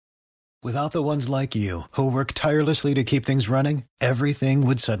Without the ones like you, who work tirelessly to keep things running, everything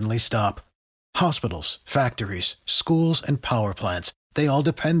would suddenly stop. Hospitals, factories, schools, and power plants, they all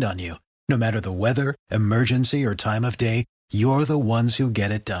depend on you. No matter the weather, emergency, or time of day, you're the ones who get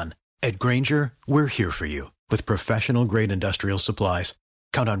it done. At Grainger, we're here for you with professional-grade industrial supplies.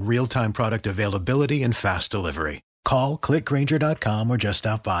 Count on real-time product availability and fast delivery. Call, clickgrainger.com, or just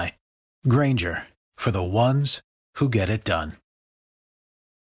stop by. Grainger, for the ones who get it done.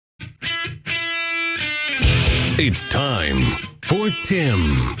 It's time for Tim.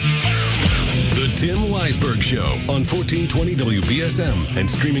 The Tim Weisberg Show on 1420 WBSM and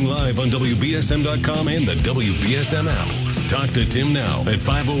streaming live on WBSM.com and the WBSM app. Talk to Tim now at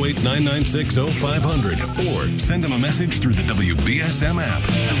 508-996-0500 or send him a message through the WBSM app.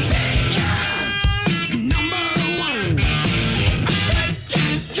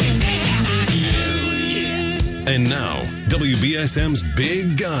 And now, WBSM's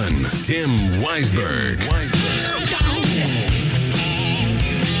big gun, Tim Weisberg.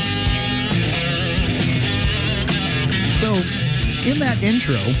 So, in that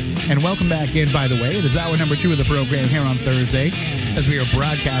intro, and welcome back in, by the way, it is hour number 2 of the program here on Thursday, as we are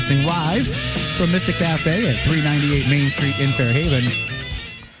broadcasting live from Mystic Cafe at 398 Main Street in Fairhaven.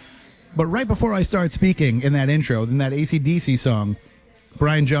 But right before I start speaking in that intro, in that AC/DC song,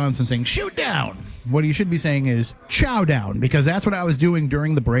 Brian Johnson saying, shoot down. What he should be saying is chow down, because that's what I was doing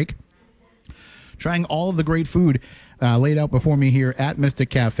during the break. Trying all of the great food laid out before me here at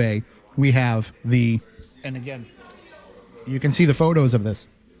Mystic Cafe. We have and again, you can see the photos of this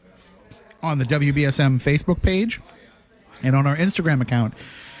on the WBSM Facebook page and on our Instagram account.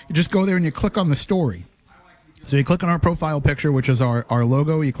 You just go there and you click on the story. So you click on our profile picture, which is our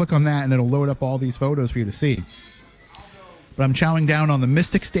logo. You click on that and it'll load up all these photos for you to see. But I'm chowing down on the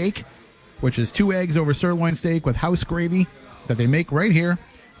Mystic Steak, which is 2 eggs over sirloin steak with house gravy that they make right here.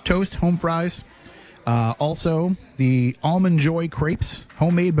 Toast, home fries. Also, the Almond Joy crepes,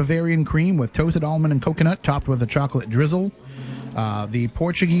 homemade Bavarian cream with toasted almond and coconut topped with a chocolate drizzle. The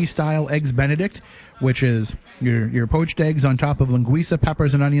Portuguese-style Eggs Benedict, which is your poached eggs on top of linguiça,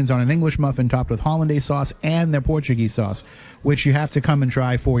 peppers, and onions on an English muffin topped with hollandaise sauce and their Portuguese sauce, which you have to come and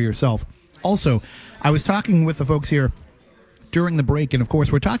try for yourself. Also, I was talking with the folks here during the break, and of course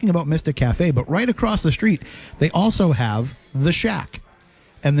we're talking about Mystic Cafe, but right across the street they also have The Shack,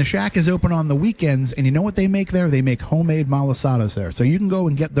 and The Shack is open on the weekends, and you know what they make there? They make homemade malasadas there, so you can go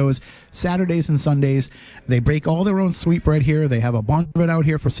and get those Saturdays and Sundays. They bake all their own sweetbread here. They have a bunch of it out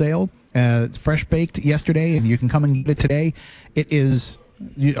here for sale. It's fresh baked yesterday, and you can come and get it today. It is,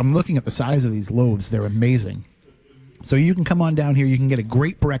 I'm looking at the size of these loaves. They're amazing. So you can come on down here. You can get a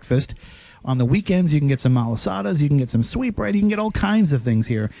great breakfast. On the weekends, you can get some malasadas, you can get some sweetbread, you can get all kinds of things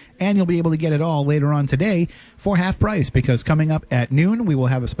here, and you'll be able to get it all later on today for half price, because coming up at noon, we will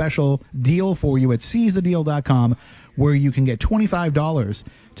have a special deal for you at seizethedeal.com where you can get $25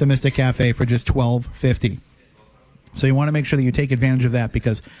 to Mystic Cafe for just $12.50. So you want to make sure that you take advantage of that,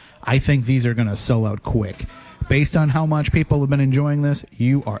 because I think these are going to sell out quick. Based on how much people have been enjoying this,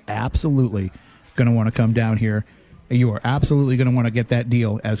 you are absolutely going to want to come down here. You are absolutely going to want to get that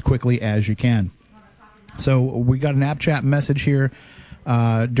deal as quickly as you can. So we got an app chat message here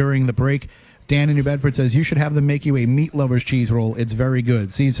during the break. Dan in New Bedford says, you should have them make you a meat lover's cheese roll. It's very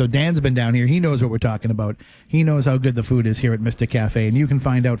good. See, so Dan's been down here. He knows what we're talking about. He knows how good the food is here at Mystic Cafe, and you can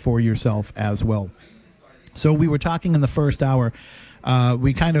find out for yourself as well. So we were talking in the first hour. I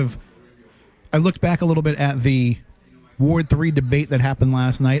looked back a little bit at the Ward 3 debate that happened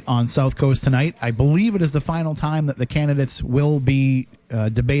last night on South Coast Tonight. I believe it is the final time that the candidates will be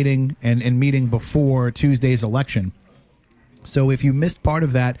debating and meeting before Tuesday's election. So if you missed part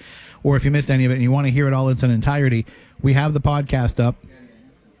of that, or if you missed any of it and you want to hear it all in its entirety, we have the podcast up.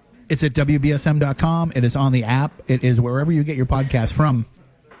 It's at WBSM.com. It is on the app. It is wherever you get your podcast from.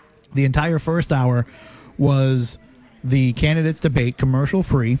 The entire first hour was the candidates debate,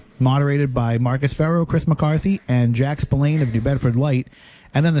 commercial-free, moderated by Marcus Farrow, Chris McCarthy, and Jack Spillane of New Bedford Light.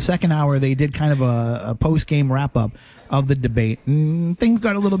 And then the second hour, they did kind of a post-game wrap-up of the debate. Things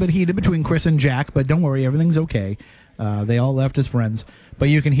got a little bit heated between Chris and Jack, but don't worry, everything's okay. They all left as friends. But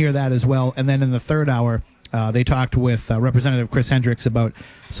you can hear that as well. And then in the third hour, they talked with Representative Chris Hendricks about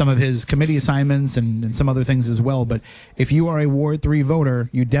some of his committee assignments and some other things as well. But if you are a Ward 3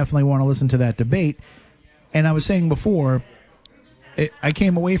 voter, you definitely want to listen to that debate. And I was saying before, I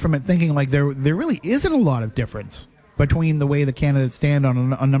came away from it thinking like there really isn't a lot of difference between the way the candidates stand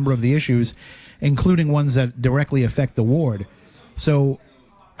on a number of the issues, including ones that directly affect the ward. So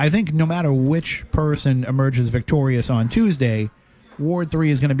I think no matter which person emerges victorious on Tuesday, Ward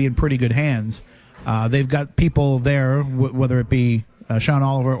 3 is going to be in pretty good hands. They've got people there, whether it be Sean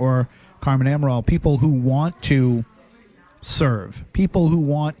Oliver or Carmen Amaral, people who want to serve, people who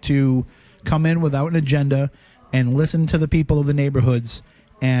want to come in without an agenda and listen to the people of the neighborhoods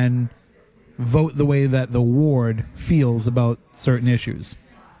and vote the way that the ward feels about certain issues.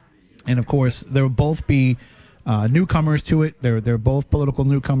 And of course, there will both be newcomers to it. They're both political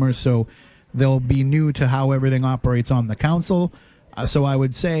newcomers, so they'll be new to how everything operates on the council. So I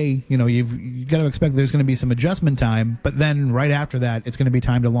would say, you've got to expect there's going to be some adjustment time, but then right after that, it's going to be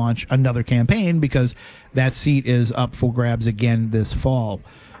time to launch another campaign because that seat is up for grabs again this fall.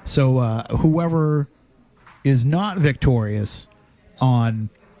 So whoever is not victorious on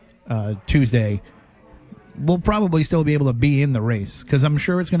Tuesday will probably still be able to be in the race because I'm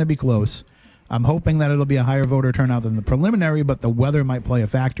sure it's going to be close. I'm hoping that it'll be a higher voter turnout than the preliminary, but the weather might play a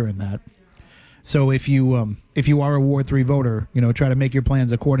factor in that. So if you are a Ward 3 voter, try to make your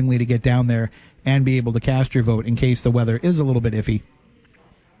plans accordingly to get down there and be able to cast your vote in case the weather is a little bit iffy.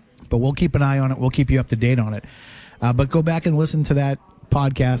 But we'll keep an eye on it. We'll keep you up to date on it. But go back and listen to that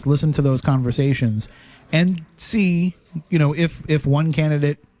podcast, listen to those conversations, and see, if one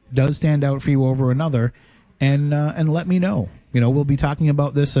candidate does stand out for you over another, and let me know. We'll be talking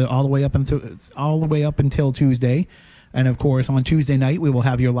about this all the way up until Tuesday. And, of course, on Tuesday night, we will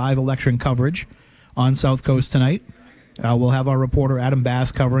have your live election coverage on South Coast tonight. We'll have our reporter Adam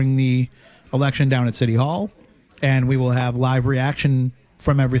Bass covering the election down at City Hall. And we will have live reaction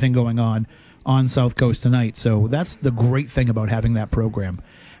from everything going on South Coast tonight. So that's the great thing about having that program,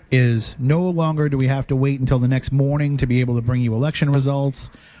 is no longer do we have to wait until the next morning to be able to bring you election results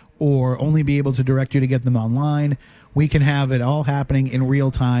or only be able to direct you to get them online. We can have it all happening in real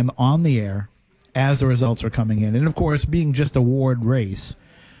time on the air as the results are coming in. And, of course, being just a ward race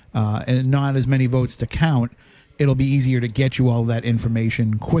and not as many votes to count, it'll be easier to get you all that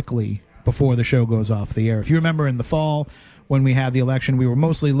information quickly before the show goes off the air. If you remember in the fall when we had the election, we were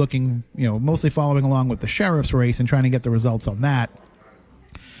mostly mostly following along with the sheriff's race and trying to get the results on that.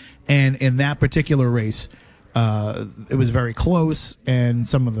 And in that particular race, it was very close, and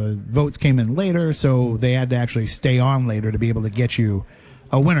some of the votes came in later, so they had to actually stay on later to be able to get you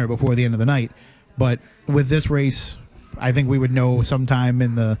a winner before the end of the night. But with this race, I think we would know sometime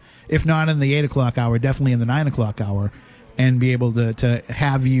if not in the 8 o'clock hour, definitely in the 9 o'clock hour, and be able to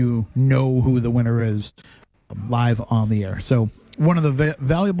have you know who the winner is live on the air. So one of the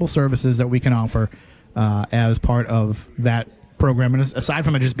valuable services that we can offer as part of that program, and aside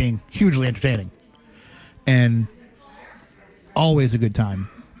from it just being hugely entertaining and always a good time,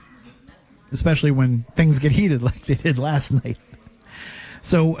 especially when things get heated like they did last night.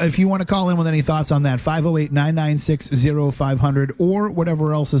 So if you want to call in with any thoughts on that, 508-996-0500 or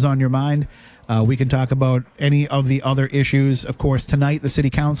whatever else is on your mind, we can talk about any of the other issues. Of course, tonight the city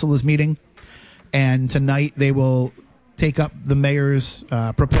council is meeting, and tonight they will take up the mayor's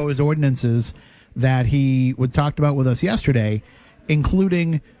proposed ordinances that he talked about with us yesterday,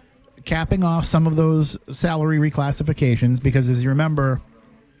 including capping off some of those salary reclassifications, because as you remember,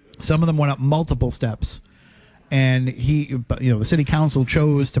 some of them went up multiple steps. And the city council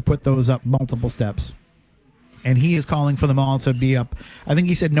chose to put those up multiple steps. And he is calling for them all to be up, I think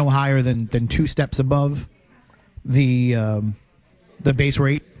he said no higher than 2 steps above the base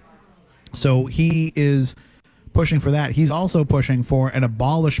rate. So he is pushing for that. He's also pushing for an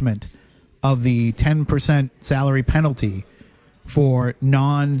abolishment of the 10% salary penalty for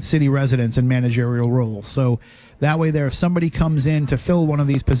non-city residents in managerial roles. So that way if somebody comes in to fill one of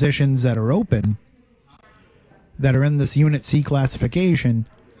these positions that are open, that are in this Unit C classification,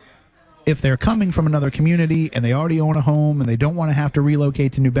 if they're coming from another community and they already own a home and they don't want to have to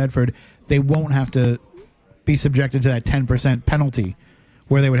relocate to New Bedford, they won't have to be subjected to that 10% penalty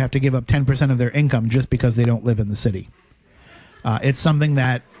where they would have to give up 10% of their income just because they don't live in the city. It's something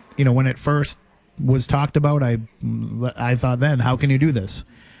that, when it first was talked about, I thought then, how can you do this?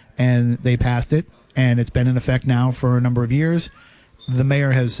 And they passed it, and it's been in effect now for a number of years. The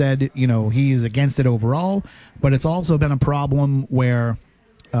mayor has said, he's against it overall, but it's also been a problem where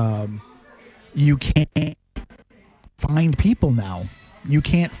you can't find people now. You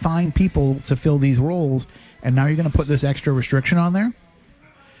can't find people to fill these roles, and now you're going to put this extra restriction on there?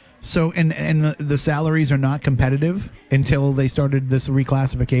 So, and the salaries are not competitive until they started this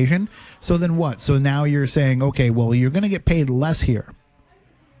reclassification. So then what? So now you're saying, okay, well, you're going to get paid less here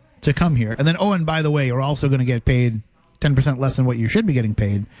to come here. And then, and by the way, you're also going to get paid 10% less than what you should be getting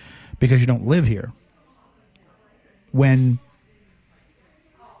paid because you don't live here. When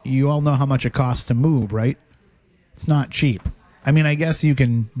you all know how much it costs to move, right? It's not cheap. I mean, I guess you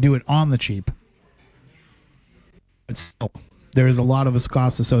can do it on the cheap. But still, there's a lot of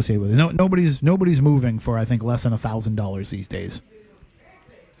costs associated with it. Nobody's moving for, I think, less than $1,000 these days.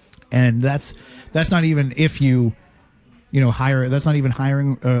 And that's not even if you hire. That's not even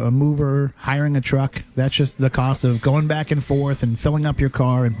hiring a mover, hiring a truck. That's just the cost of going back and forth and filling up your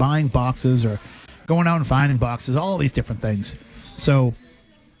car and buying boxes or going out and finding boxes, all these different things. So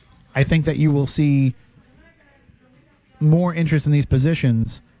I think that you will see more interest in these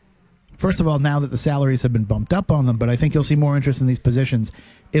positions. First of all, now that the salaries have been bumped up on them, but I think you'll see more interest in these positions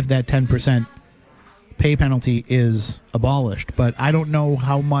if that 10% pay penalty is abolished. But I don't know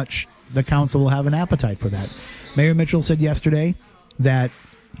how much the council will have an appetite for that. Mayor Mitchell said yesterday that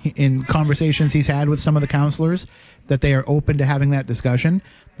in conversations he's had with some of the councilors that they are open to having that discussion.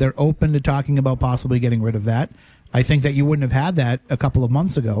 They're open to talking about possibly getting rid of that. I think that you wouldn't have had that a couple of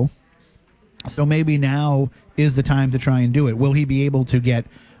months ago. So maybe now is the time to try and do it. Will he be able to get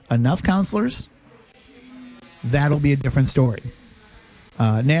enough councilors? That'll be a different story.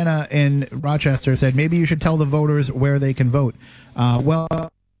 Nana in Rochester said, maybe you should tell the voters where they can vote. Well,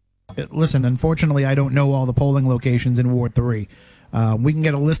 listen, unfortunately, I don't know all the polling locations in Ward 3. We can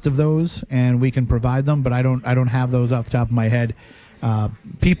get a list of those, and we can provide them, but I don't have those off the top of my head.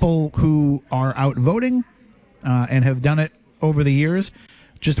 People who are out voting and have done it over the years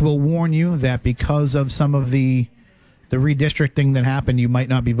just will warn you that because of some of the redistricting that happened, you might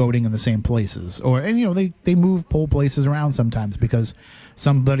not be voting in the same places. They move poll places around sometimes because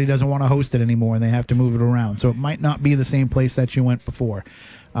somebody doesn't want to host it anymore and they have to move it around. So it might not be the same place that you went before.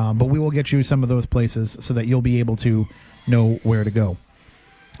 But we will get you some of those places so that you'll be able to know where to go.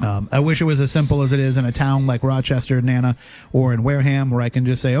 I wish it was as simple as it is in a town like Rochester, Nana, or in Wareham, where I can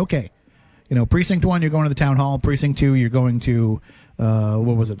just say, okay, Precinct 1, you're going to the town hall. Precinct 2, you're going to,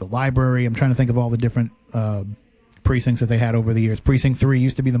 the library. I'm trying to think of all the different precincts that they had over the years. Precinct 3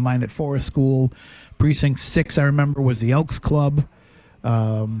 used to be the Mine at Forest School. Precinct 6, I remember, was the Elks Club.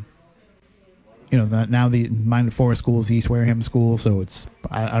 Now the Mine at Forest School is East Wareham School, so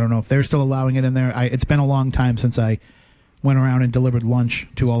I don't know if they're still allowing it in there. It's been a long time since I went around and delivered lunch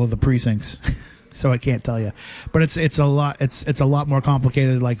to all of the precincts, so I can't tell you. But it's a lot more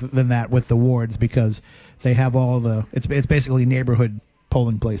complicated than that with the wards because they have it's basically neighborhood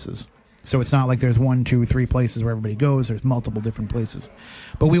polling places. So it's not like there's 1, 2, 3 places where everybody goes. There's multiple different places.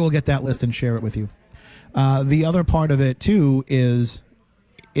 But we will get that list and share it with you. The other part of it, too, is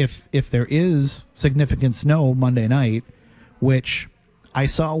if there is significant snow Monday night, which I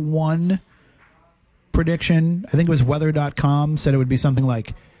saw one prediction, I think it was weather.com, said it would be something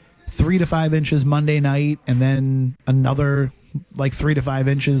like 3 to 5 inches Monday night and then another 3 to 5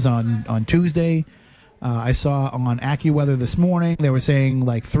 inches on Tuesday. I saw on AccuWeather this morning, they were saying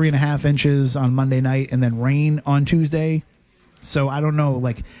 3.5 inches on Monday night and then rain on Tuesday. So I don't know,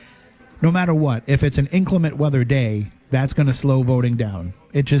 no matter what, if it's an inclement weather day, that's going to slow voting down.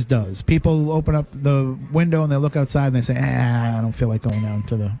 It just does. People open up the window and they look outside and they say, I don't feel like going down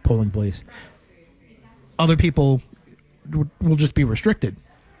to the polling place. Other people will just be restricted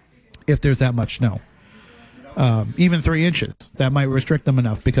if there's that much snow. Even 3 inches, that might restrict them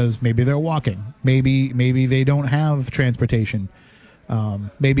enough because maybe they're walking. Maybe they don't have transportation.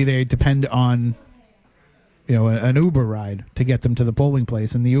 Maybe they depend on an Uber ride to get them to the polling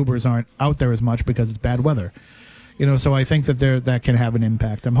place, and the Ubers aren't out there as much because it's bad weather. So I think that can have an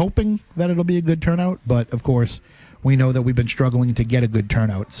impact. I'm hoping that it'll be a good turnout, but of course, we know that we've been struggling to get a good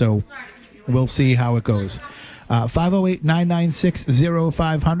turnout, so we'll see how it goes.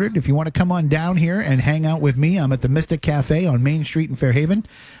 508-996-0500. If you want to come on down here and hang out with me, I'm at the Mystic Cafe on Main Street in Fairhaven.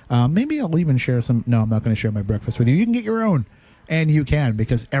 Maybe I'll even share some. No, I'm not going to share my breakfast with you. You can get your own, and you can,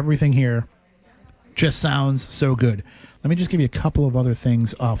 because everything here just sounds so good. Let me just give you a couple of other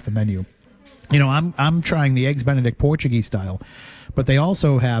things off the menu. I'm trying the Eggs Benedict Portuguese style, but they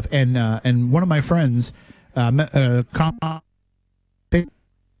also have, and one of my friends,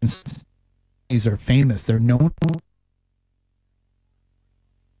 these are famous. They're known.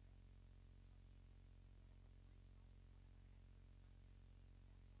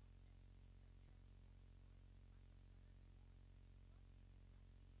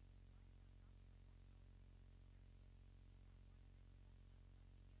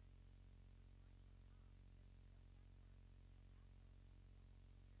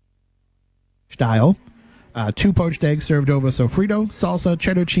 Style. 2 poached eggs served over sofrito, salsa,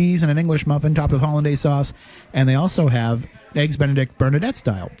 cheddar cheese, and an English muffin topped with hollandaise sauce. And they also have Eggs Benedict Bernadette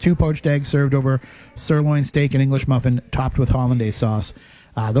style. 2 poached eggs served over sirloin steak and English muffin topped with hollandaise sauce.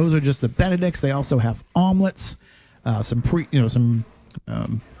 Those are just the Benedicts. They also have omelets, some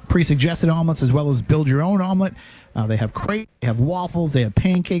pre-suggested omelets, as well as build your own omelet. They have crepe, they have waffles, they have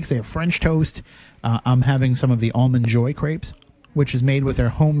pancakes, they have French toast. I'm having some of the Almond Joy crepes, which is made with their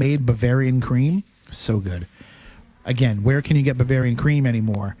homemade Bavarian cream. So good. Again, where can you get Bavarian cream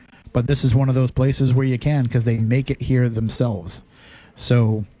anymore but this is one of those places where you can because they make it here themselves.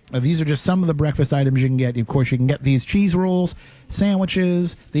 So these are just some of the breakfast items you can get. Of course, you can get these cheese rolls,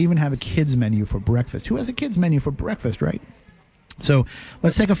 sandwiches. They even have a kids menu for breakfast. Who has a kids menu for breakfast, right? So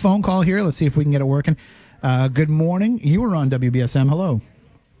let's take a phone call here. Let's see if we can get it working. Good morning. You were on WBSM. Hello.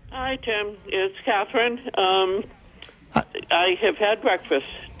 Hi, Tim. It's Catherine. I have had breakfast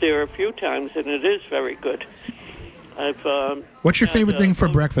there a few times, and it is very good. What's your favorite thing for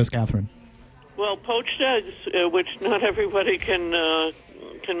breakfast, Catherine? Well, poached eggs, which not everybody can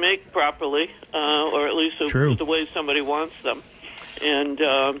make properly, or at least the way somebody wants them. And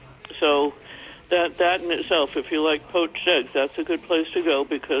so that in itself, if you like poached eggs, that's a good place to go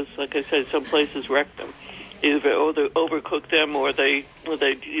because, like I said, some places wreck them. Either overcook them or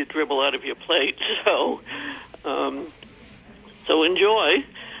you dribble out of your plate. So enjoy.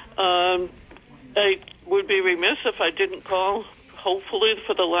 I would be remiss if I didn't call, hopefully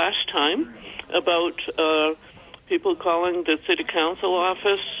for the last time, about people calling the city council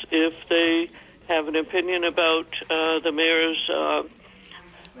office if they have an opinion about the mayor's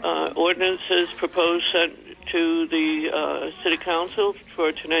ordinances proposed sent to the city council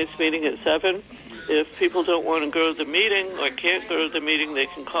for tonight's meeting at 7. If people don't want to go to the meeting or can't go to the meeting, they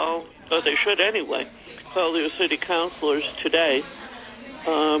can call, or they should anyway, call their city councilors today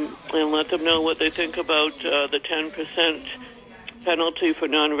and let them know what they think about the 10% penalty for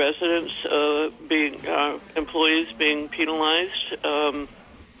non-residents employees being penalized,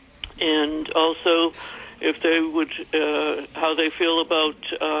 and also if they would, how they feel about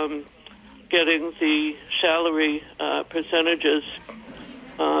getting the salary percentages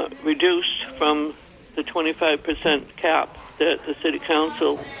reduced from the 25% cap that the city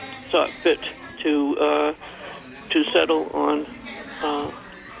council thought fit to settle on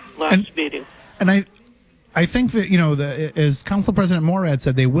last meeting. And I think that, as Council President Morad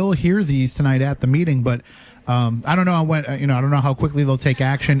said, they will hear these tonight at the meeting, but I don't know when, I don't know how quickly they'll take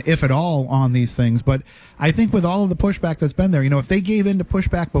action, if at all, on these things. But I think with all of the pushback that's been there, if they gave in to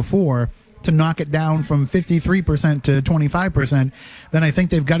pushback before to knock it down from 53% to 25%, then I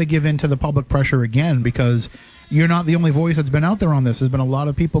think they've got to give in to the public pressure again, because you're not the only voice that's been out there on this. There's been a lot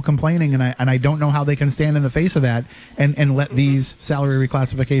of people complaining, and I don't know how they can stand in the face of that and let these salary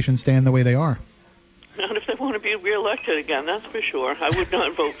reclassifications stand the way they are. Not if they want to be reelected again, that's for sure. I would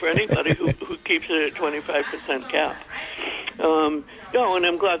not vote for anybody who keeps it at 25% cap. No, and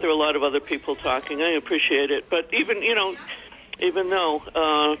I'm glad there are a lot of other people talking. I appreciate it. But even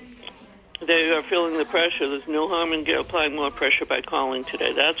though they are feeling the pressure, there's no harm in applying more pressure by calling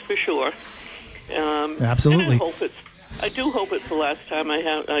today. That's for sure. Absolutely. I do hope it's the last time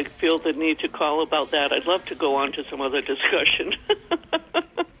I feel the need to call about that. I'd love to go on to some other discussion.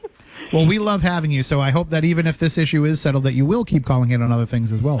 Well, we love having you, so I hope that even if this issue is settled, that you will keep calling in on other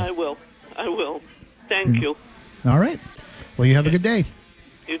things as well. I will. Thank you. All right. Well, you have a good day.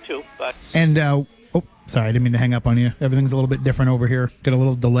 You too. Bye. And, sorry, I didn't mean to hang up on you. Everything's a little bit different over here. Got a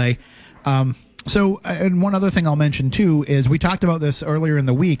little delay. And one other thing I'll mention, too, is we talked about this earlier in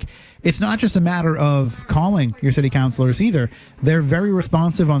the week. It's not just a matter of calling your city councilors either. They're very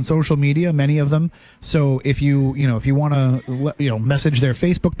responsive on social media, many of them. So if you want to, message their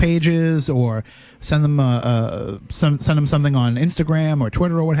Facebook pages or send them send them something on Instagram or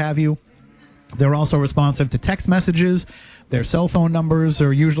Twitter or what have you, they're also responsive to text messages. Their cell phone numbers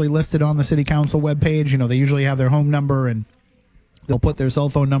are usually listed on the city council webpage. They usually have their home number, and they'll put their cell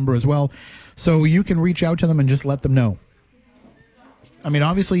phone number as well. So you can reach out to them and just let them know. I mean,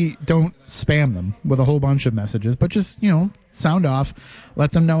 obviously, don't spam them with a whole bunch of messages, but just, sound off,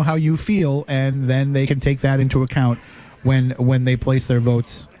 let them know how you feel, and then they can take that into account when they place their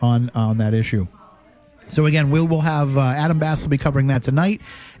votes on that issue. So again, we'll have Adam Bass will be covering that tonight,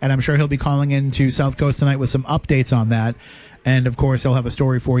 and I'm sure he'll be calling into South Coast tonight with some updates on that. And, of course, he'll have a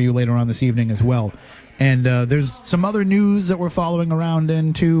story for you later on this evening as well. And there's some other news that we're following around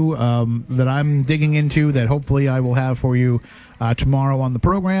into that I'm digging into that hopefully I will have for you tomorrow on the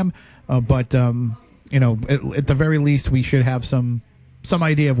program. But at the very least, we should have some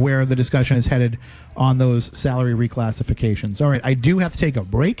idea of where the discussion is headed on those salary reclassifications. All right, I do have to take a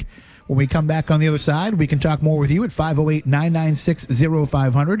break. When we come back on the other side, we can talk more with you at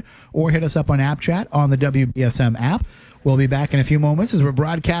 508-996-0500 or hit us up on App Chat on the WBSM app. We'll be back in a few moments as we're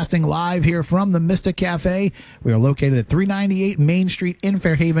broadcasting live here from the Mystic Cafe. We are located at 398 Main Street in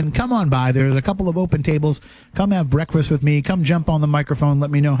Fairhaven. Come on by. There's a couple of open tables. Come have breakfast with me. Come jump on the microphone.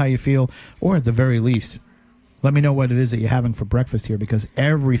 Let me know how you feel. Or at the very least, let me know what it is that you're having for breakfast here, because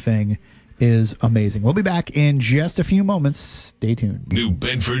everything is amazing. We'll be back in just a few moments. Stay tuned. New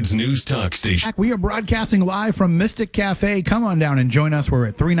Bedford's News Talk Station. We are broadcasting live from Mystic Cafe. Come on down and join us. We're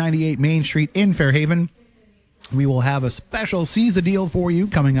at 398 Main Street in Fairhaven. We will have a special Seize the Deal for you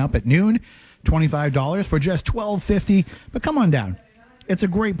coming up at noon. $25 for just $12.50. But come on down. It's a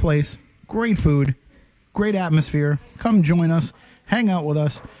great place, great food, great atmosphere. Come join us, hang out with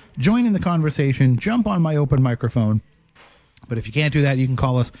us, join in the conversation, jump on my open microphone. But if you can't do that, you can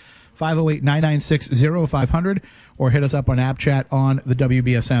call us 508-996-0500 or hit us up on App Chat on the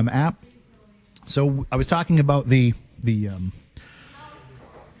WBSM app. So I was talking about the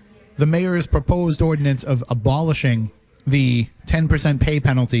mayor's proposed ordinance of abolishing the 10% pay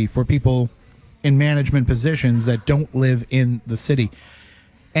penalty for people in management positions that don't live in the city.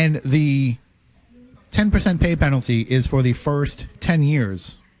 And the 10% pay penalty is for the first 10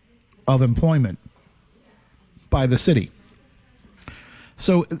 years of employment by the city.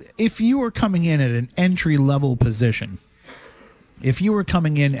 So if you were coming in at an entry-level position, if you were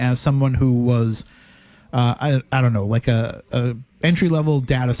coming in as someone who was, I don't know, like a entry-level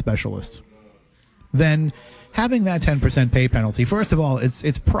data specialist, then having that 10% pay penalty, first of all,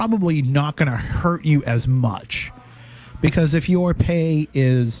 it's probably not going to hurt you as much. Because if your pay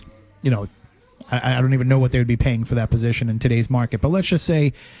is, I don't even know what they would be paying for that position in today's market, but let's just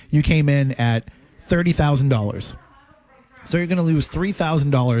say you came in at $30,000. So you're going to lose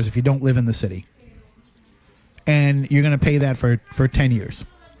 $3,000 if you don't live in the city. And you're going to pay that for 10 years.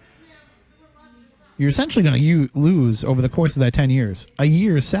 You're essentially going to lose, over the course of that 10 years, a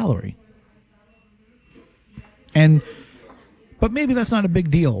year's salary. But maybe that's not a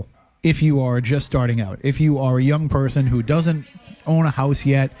big deal if you are just starting out. If you are a young person who doesn't own a house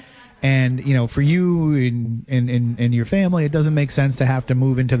yet, and for you and your family, it doesn't make sense to have to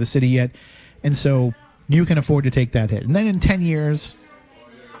move into the city yet, and so you can afford to take that hit. And then in 10 years,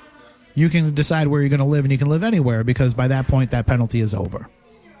 you can decide where you're going to live, and you can live anywhere, because by that point, that penalty is over.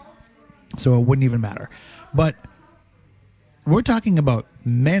 So it wouldn't even matter. But we're talking about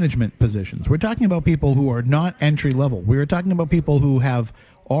management positions. We're talking about people who are not entry level. We're talking about people who have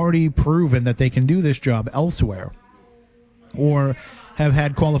already proven that they can do this job elsewhere, or have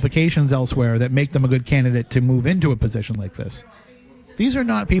had qualifications elsewhere that make them a good candidate to move into a position like this. These are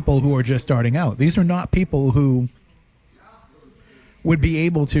not people who are just starting out. These are not people who would be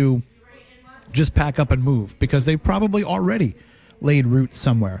able to just pack up and move, because they've probably already laid roots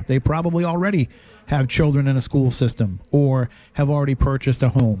somewhere. They probably already have children in a school system or have already purchased a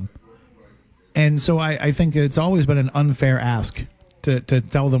home. And so I think it's always been an unfair ask to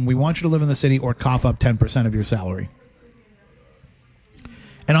tell them, we want you to live in the city or cough up 10% of your salary.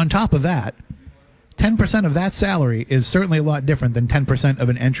 And on top of that, 10% of that salary is certainly a lot different than 10% of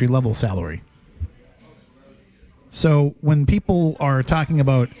an entry-level salary. So when people are talking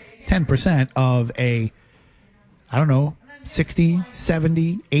about 10% of a, I don't know, $60,000,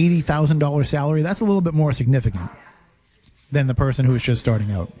 $70,000, $80,000 salary, that's a little bit more significant than the person who is just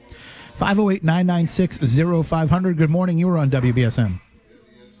starting out. 508-996-0500. Good morning. You were on WBSM.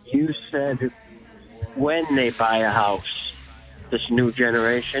 You said when they buy a house, this new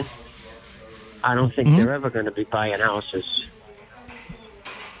generation, I don't think they're ever going to be buying houses.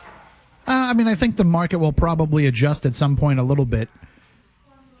 I think the market will probably adjust at some point a little bit.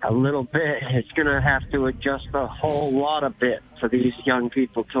 A little bit. It's going to have to adjust a whole lot of bit for these young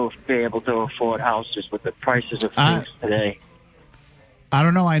people to be able to afford houses with the prices of things today. I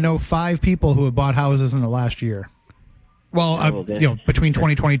don't know. I know 5 people who have bought houses in the last year. Well, between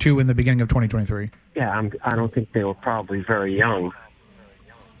 2022 and the beginning of 2023. Yeah, I don't think they were probably very young.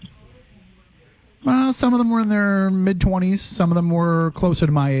 Some of them were in their mid-20s. Some of them were closer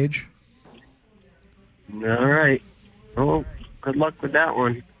to my age. All right. Well, good luck with that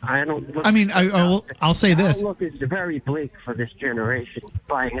one. I'll say this. The outlook is very bleak for this generation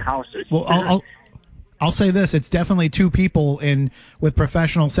buying houses. Well, I'll say this. It's definitely 2 people with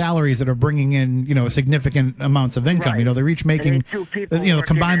professional salaries that are bringing in, significant amounts of income. Right. They're each making,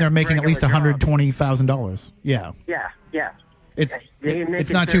 combined, they're making at least $120,000. Yeah. Yeah.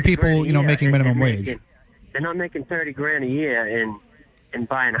 It's not 2 people, making minimum wage. They're not making $30,000 a year in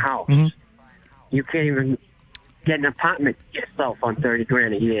buying a house. Mm-hmm. You can't even get an apartment yourself on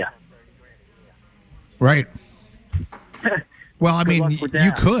 $30,000 a year. Right. Well,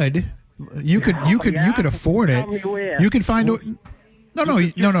 you could. You could afford it. You could find. No.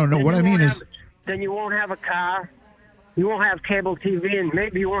 What I mean is, then you won't have a car, you won't have cable TV, and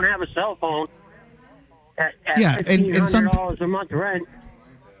maybe you won't have a cell phone. At $1,500 a month rent.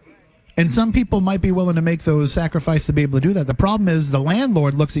 And some people might be willing to make those sacrifices to be able to do that. The problem is the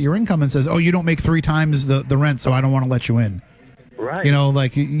landlord looks at your income and says, "Oh, you don't make 3 times the rent, so I don't want to let you in." Right. You know,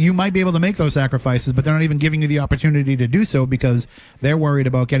 like you might be able to make those sacrifices, but they're not even giving you the opportunity to do so because they're worried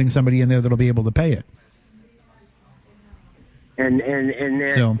about getting somebody in there that'll be able to pay it. And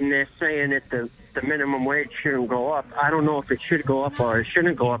they're saying that the minimum wage shouldn't go up. I don't know if it should go up or it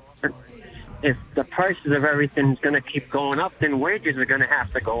shouldn't go up. If the prices of everything's going to keep going up, then wages are going to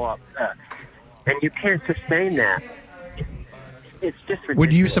have to go up. And you can't sustain that. It's just ridiculous.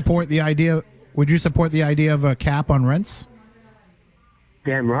 Would you support the idea? Would you support the idea of a cap on rents?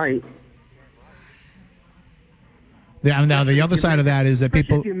 Damn right. Yeah. Now the other side of that is that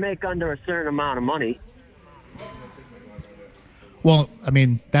people. If you make under a certain amount of money. Well, I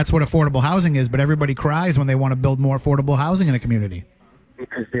mean, that's what affordable housing is, but everybody cries when they want to build more affordable housing in a community.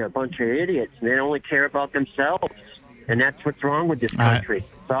 Because they're a bunch of idiots, and they only care about themselves. And that's what's wrong with this country.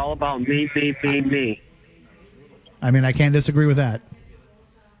 It's all about me, me, me, me. I mean, I can't disagree with that.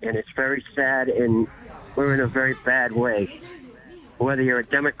 And it's very sad, and we're in a very bad way. Whether you're a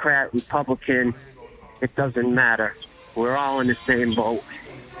Democrat, Republican, it doesn't matter. We're all in the same boat.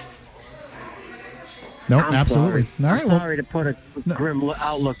 Nope, absolutely. Sorry. All right, I'm sorry to put a grim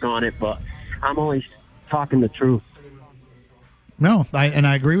outlook on it, but I'm only talking the truth. No, I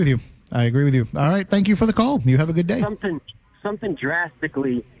agree with you. I agree with you. All right, thank you for the call. You have a good day. Something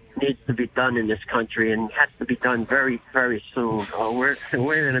drastically needs to be done in this country, and has to be done very, very soon. We're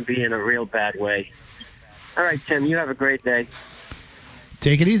going to be in a real bad way. All right, Tim, you have a great day.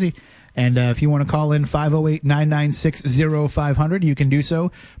 Take it easy. And if you want to call in 508-996-0500, you can do so.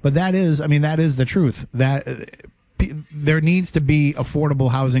 But that is the truth. That there needs to be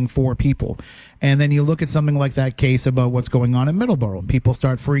affordable housing for people. And then you look at something like that case about what's going on in Middleborough, and people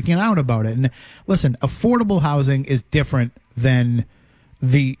start freaking out about it. And listen, affordable housing is different than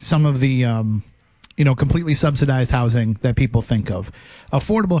some of the completely subsidized housing that people think of.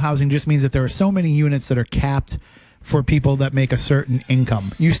 Affordable housing just means that there are so many units that are capped for people that make a certain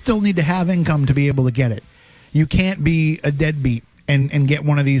income. You still need to have income to be able to get it. You can't be a deadbeat and get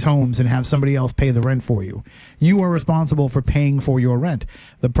one of these homes and have somebody else pay the rent for you. You are responsible for paying for your rent.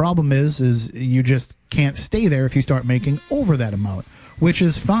 The problem is you just can't stay there if you start making over that amount, which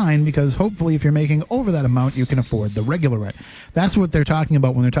is fine, because hopefully if you're making over that amount, you can afford the regular rent. That's what they're talking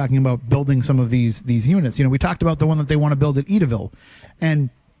about when they're talking about building some of these units. You know, we talked about the one that they want to build at Edaville, and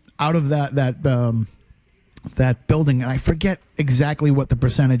out of that building, and I forget exactly what the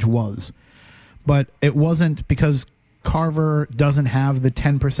percentage was, but it wasn't because Carver doesn't have the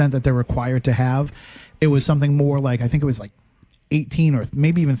 10% that they're required to have. It was something more like, I think it was like 18 or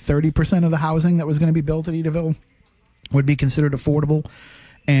maybe even 30% of the housing that was going to be built at Edaville would be considered affordable.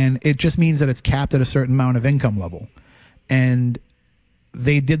 And it just means that it's capped at a certain amount of income level. And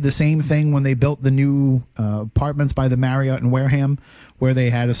they did the same thing when they built the new apartments by the Marriott in Wareham, where they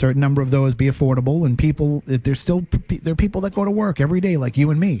had a certain number of those be affordable. And people, there are people that go to work every day like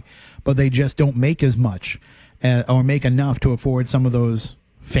you and me, but they just don't make as much or make enough to afford some of those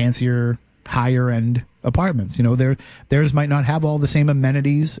fancier, higher end apartments. You know, theirs might not have all the same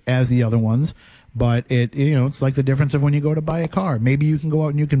amenities as the other ones, but it's like the difference of when you go to buy a car. Maybe you can go out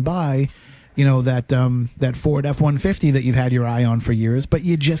and you can buy, that Ford F-150 that you've had your eye on for years, but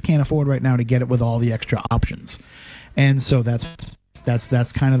you just can't afford right now to get it with all the extra options. And so that's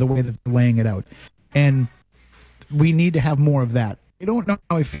kind of the way that they're laying it out. And we need to have more of that. I don't know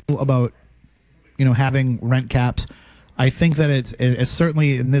how I feel about, having rent caps. I think that it's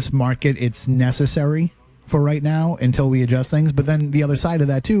certainly in this market, it's necessary for right now until we adjust things. But then the other side of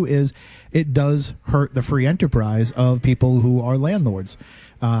that too is it does hurt the free enterprise of people who are landlords,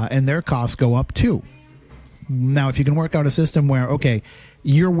 and their costs go up too. Now, if you can work out a system where, okay,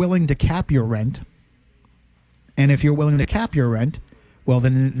 you're willing to cap your rent, and if you're willing to cap your rent, well,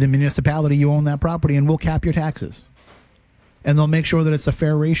 then the municipality, you own that property, and we'll cap your taxes. And they'll make sure that it's a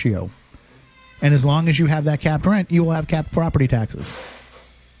fair ratio. And as long as you have that capped rent, you will have capped property taxes.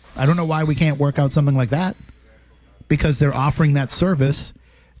 I don't know why we can't work out something like that, because they're offering that service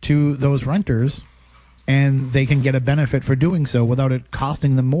to those renters, and they can get a benefit for doing so without it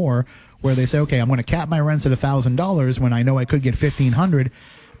costing them more, where they say, okay, I'm going to cap my rents at $1,000 when I know I could get $1,500,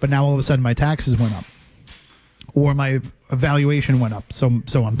 but now all of a sudden my taxes went up or my valuation went up, so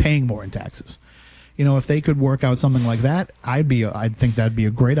I'm paying more in taxes. If they could work out something like that, I'd think that'd be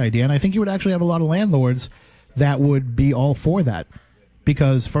a great idea. And I think you would actually have a lot of landlords that would be all for that,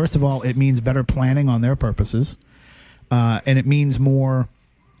 because first of all, it means better planning on their purposes. And it means more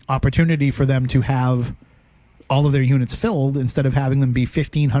opportunity for them to have all of their units filled instead of having them be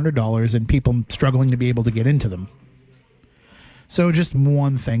 $1,500 and people struggling to be able to get into them. So just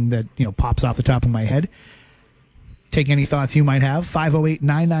one thing that, pops off the top of my head. Take any thoughts you might have.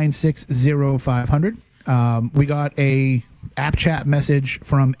 508-996-0500. We got a app chat message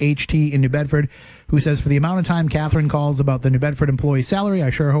from HT in New Bedford, who says, for the amount of time Catherine calls about the New Bedford employee salary, I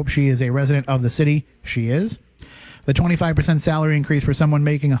sure hope she is a resident of the city. She is. The 25% salary increase for someone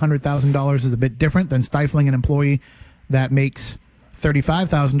making $100,000 is a bit different than stifling an employee that makes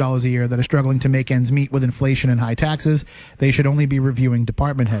 $35,000 a year that is struggling to make ends meet with inflation and high taxes. They should only be reviewing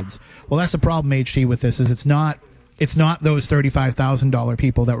department heads. Well, that's the problem, HT, with this, is it's not those $35,000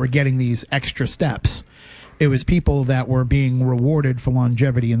 people that were getting these extra steps. It was people that were being rewarded for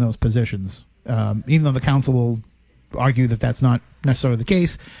longevity in those positions. Even though the council will argue that that's not necessarily the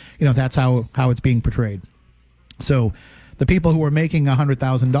case, that's how it's being portrayed. So the people who are making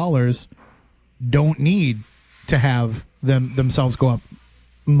 $100,000 don't need to have themselves go up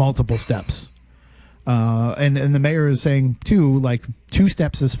multiple steps. And the mayor is saying, too, 2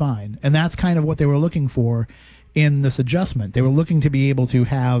 steps is fine. And that's kind of what they were looking for in this adjustment. They were looking to be able to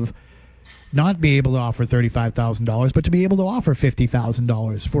not be able to offer $35,000, but to be able to offer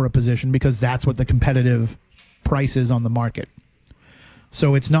 $50,000 for a position, because that's what the competitive price is on the market.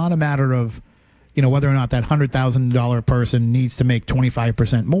 So it's not a matter of, whether or not that $100,000 person needs to make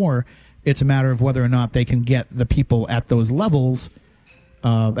 25% more. It's a matter of whether or not they can get the people at those levels,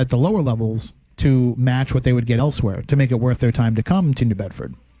 at the lower levels, to match what they would get elsewhere, to make it worth their time to come to New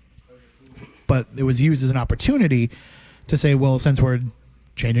Bedford. But it was used as an opportunity to say, well, since we're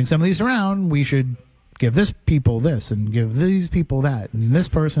changing some of these around, we should give this people this and give these people that, and this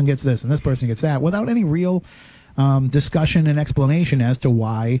person gets this and this person gets that, without any real discussion and explanation as to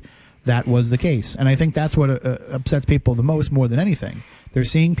why that was the case. And I think that's what upsets people the most, more than anything. They're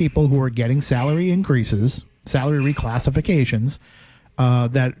seeing people who are getting salary increases, salary reclassifications,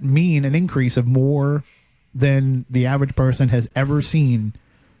 that mean an increase of more than the average person has ever seen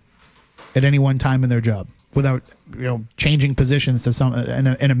at any one time in their job, without changing positions to some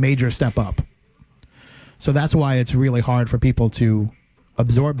in a major step up. So that's why it's really hard for people to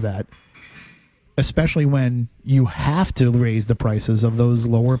absorb that, especially when you have to raise the prices of those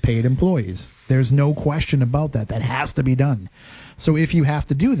lower paid employees. There's no question about that. That has to be done. So if you have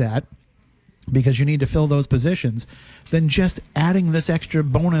to do that because you need to fill those positions, then just adding this extra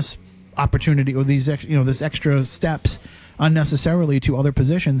bonus opportunity or these this extra steps unnecessarily to other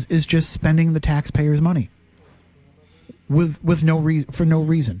positions is just spending the taxpayers' money with no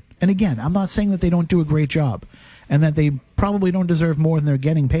reason. And again, I'm not saying that they don't do a great job and that they probably don't deserve more than they're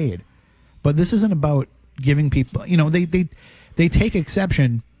getting paid. But this isn't about giving people, they take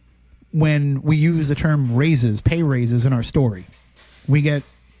exception when we use the term raises, pay raises in our story. We get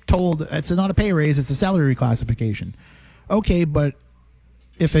told it's not a pay raise, it's a salary reclassification. Okay, but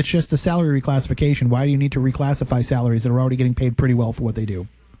if it's just a salary reclassification, why do you need to reclassify salaries that are already getting paid pretty well for what they do?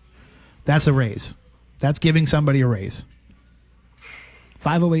 That's a raise. That's giving somebody a raise.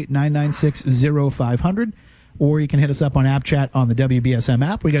 508-996-0500. Or you can hit us up on App Chat on the WBSM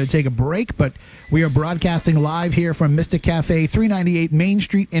app. We got to take a break, but we are broadcasting live here from Mystic Cafe, 398 Main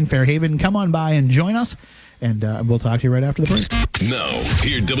Street in Fairhaven. Come on by and join us, and we'll talk to you right after the break. Now,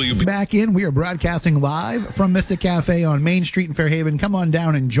 here Back in. We are broadcasting live from Mystic Cafe on Main Street in Fairhaven. Come on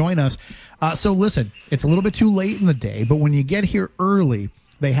down and join us. So listen, it's a little bit too late in the day, but when you get here early,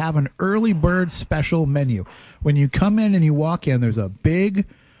 they have an early bird special menu. When you come in and you walk in, there's a big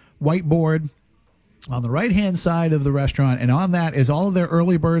whiteboard on the right-hand side of the restaurant, and on that is all of their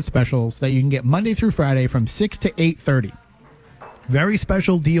early bird specials that you can get Monday through Friday from 6 to 8:30. Very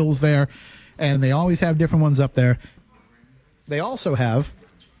special deals there, and they always have different ones up there. They also have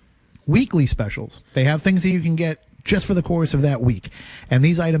weekly specials. They have things that you can get just for the course of that week, and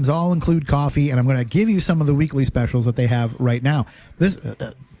these items all include coffee, and I'm going to give you some of the weekly specials that they have right now. This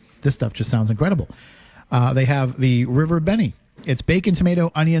stuff just sounds incredible. They have the River Benny. It's bacon,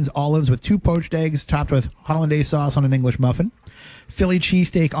 tomato, onions, olives with 2 poached eggs topped with hollandaise sauce on an English muffin, Philly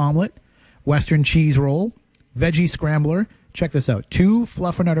cheesesteak omelet, Western cheese roll, veggie scrambler. Check this out. 2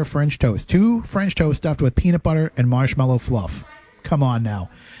 fluffernutter French toast. 2 French toast stuffed with peanut butter and marshmallow fluff. Come on now.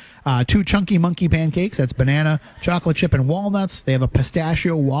 2 chunky monkey pancakes. That's banana, chocolate chip, and walnuts. They have a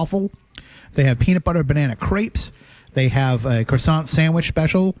pistachio waffle. They have peanut butter banana crepes. They have a croissant sandwich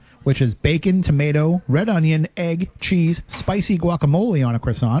special, which is bacon, tomato, red onion, egg, cheese, spicy guacamole on a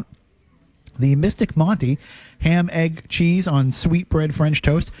croissant. The Mystic Monty, ham, egg, cheese on sweetbread French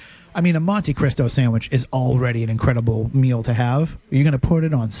toast. I mean, a Monte Cristo sandwich is already an incredible meal to have. You're going to put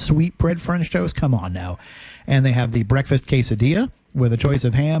it on sweetbread French toast? Come on now. And they have the breakfast quesadilla with a choice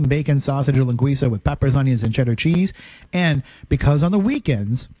of ham, bacon, sausage, or linguiça with peppers, onions, and cheddar cheese. And because on the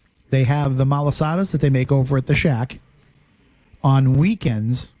weekends, they have the malasadas that they make over at the Shack. On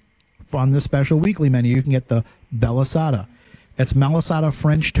weekends, on the special weekly menu, you can get the bellasada. That's malasada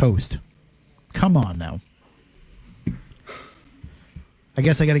French toast. Come on now. I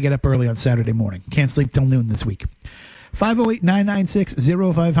guess I got to get up early on Saturday morning. Can't sleep till noon this week.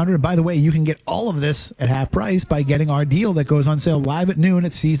 508-996-0500. By the way, you can get all of this at half price by getting our deal that goes on sale live at noon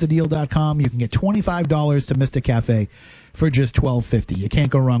at seizethedeal.com. You can get $25 to Mystic Cafe for just $12.50. You can't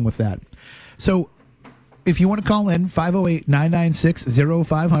go wrong with that. So if you want to call in,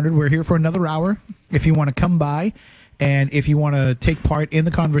 508-996-0500. We're here for another hour. If you want to come by and if you want to take part in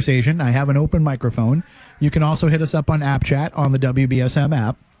the conversation, I have an open microphone. You can also hit us up on App Chat on the WBSM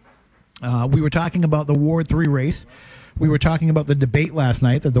app. We were talking about the Ward 3 race. We were talking about the debate last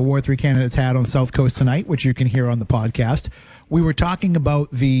night that the Ward 3 candidates had on South Coast Tonight, which you can hear on the podcast. We were talking about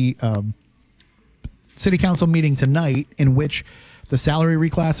the city council meeting tonight in which the salary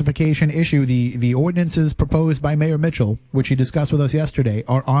reclassification issue, the ordinances proposed by Mayor Mitchell, which he discussed with us yesterday,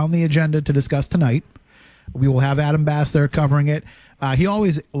 are on the agenda to discuss tonight. We will have Adam Bass there covering it. He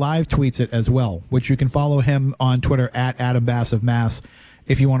always live tweets it as well, which you can follow him on Twitter at Adam Bass of Mass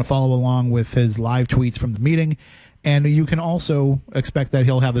if you want to follow along with his live tweets from the meeting. And you can also expect that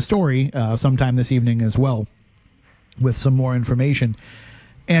he'll have a story sometime this evening as well with some more information.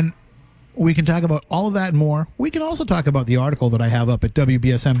 And we can talk about all of that and more. We can also talk about the article that I have up at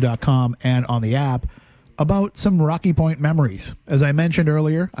WBSM.com and on the app about some Rocky Point memories. As I mentioned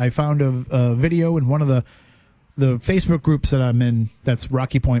earlier, I found a video in one of the Facebook groups that I'm in that's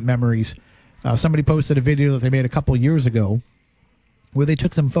Rocky Point Memories. Somebody posted a video that they made a couple years ago where they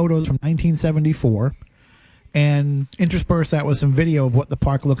took some photos from 1974 and interspersed that with some video of what the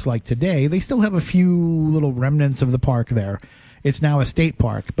park looks like today. They still have a few little remnants of the park there. It's now a state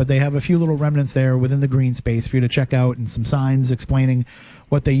park, but they have a few little remnants there within the green space for you to check out and some signs explaining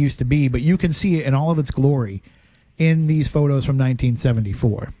what they used to be. But you can see it in all of its glory in these photos from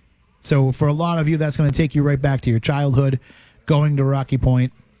 1974. So for a lot of you, that's going to take you right back to your childhood, going to Rocky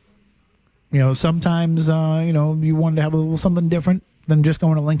Point. You know, sometimes, you wanted to have a little something different than just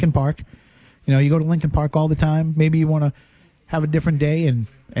going to Lincoln Park. You know, you go to Lincoln Park all the time. Maybe you want to have a different day,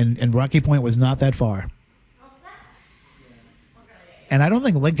 and Rocky Point was not that far. And I don't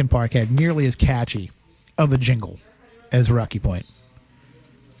think Lincoln Park had nearly as catchy of a jingle as Rocky Point.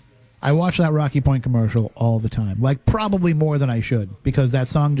 I watch that Rocky Point commercial all the time, like probably more than I should, because that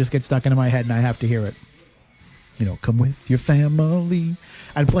song just gets stuck into my head and I have to hear it. You know, come with your family.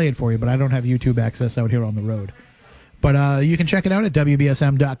 I'd play it for you, but I don't have YouTube access out here on the road. But you can check it out at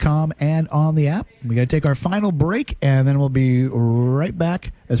WBSM.com and on the app. We got to take our final break, and then we'll be right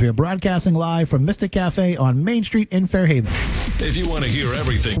back as we are broadcasting live from Mystic Cafe on Main Street in Fairhaven. If you want to hear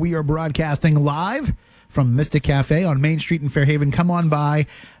everything. We are broadcasting live from Mystic Cafe on Main Street in Fairhaven. Come on by.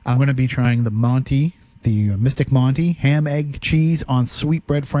 I'm going to be trying the Mystic Monty, ham, egg, cheese on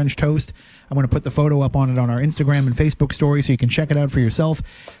sweetbread French toast. I'm going to put the photo up on it on our Instagram and Facebook story so you can check it out for yourself.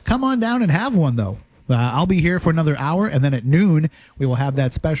 Come on down and have one, though. I'll be here for another hour, and then at noon we will have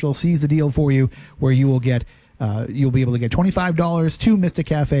that special Seize the Deal for you, where you will get you'll be able to get $25 to Mystic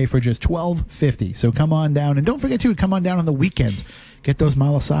Cafe for just $12.50. So come on down, and don't forget to come on down on the weekends. Get those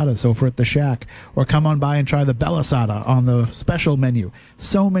malasadas over at the Shack, or come on by and try the Belasada on the special menu.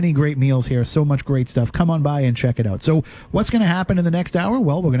 So many great meals here, so much great stuff. Come on by and check it out. So what's going to happen in the next hour?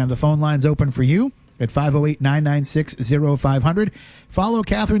 Well, we're going to have the phone lines open for you at 508-996-0500. Follow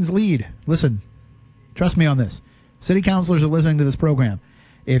Catherine's lead. Listen. Trust me on this. City councilors are listening to this program.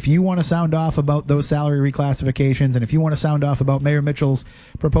 If you want to sound off about those salary reclassifications, and if you want to sound off about Mayor Mitchell's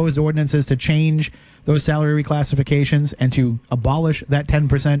proposed ordinances to change those salary reclassifications and to abolish that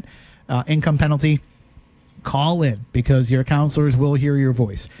 10% income penalty, call in, because your councilors will hear your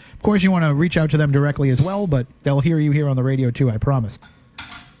voice. Of course, you want to reach out to them directly as well, but they'll hear you here on the radio too, I promise.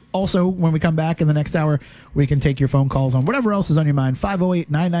 Also, when we come back in the next hour, we can take your phone calls on whatever else is on your mind,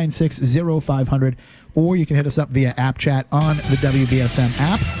 508-996-0500, or you can hit us up via app chat on the WBSM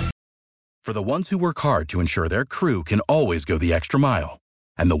app. For the ones who work hard to ensure their crew can always go the extra mile,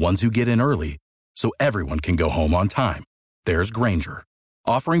 and the ones who get in early so everyone can go home on time, there's Grainger,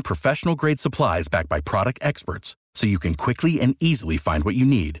 offering professional-grade supplies backed by product experts so you can quickly and easily find what you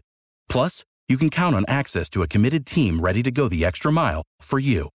need. Plus, you can count on access to a committed team ready to go the extra mile for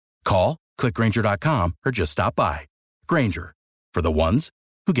you. Call, click Grainger.com, or just stop by. Grainger, for the ones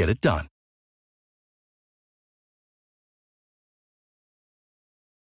who get it done.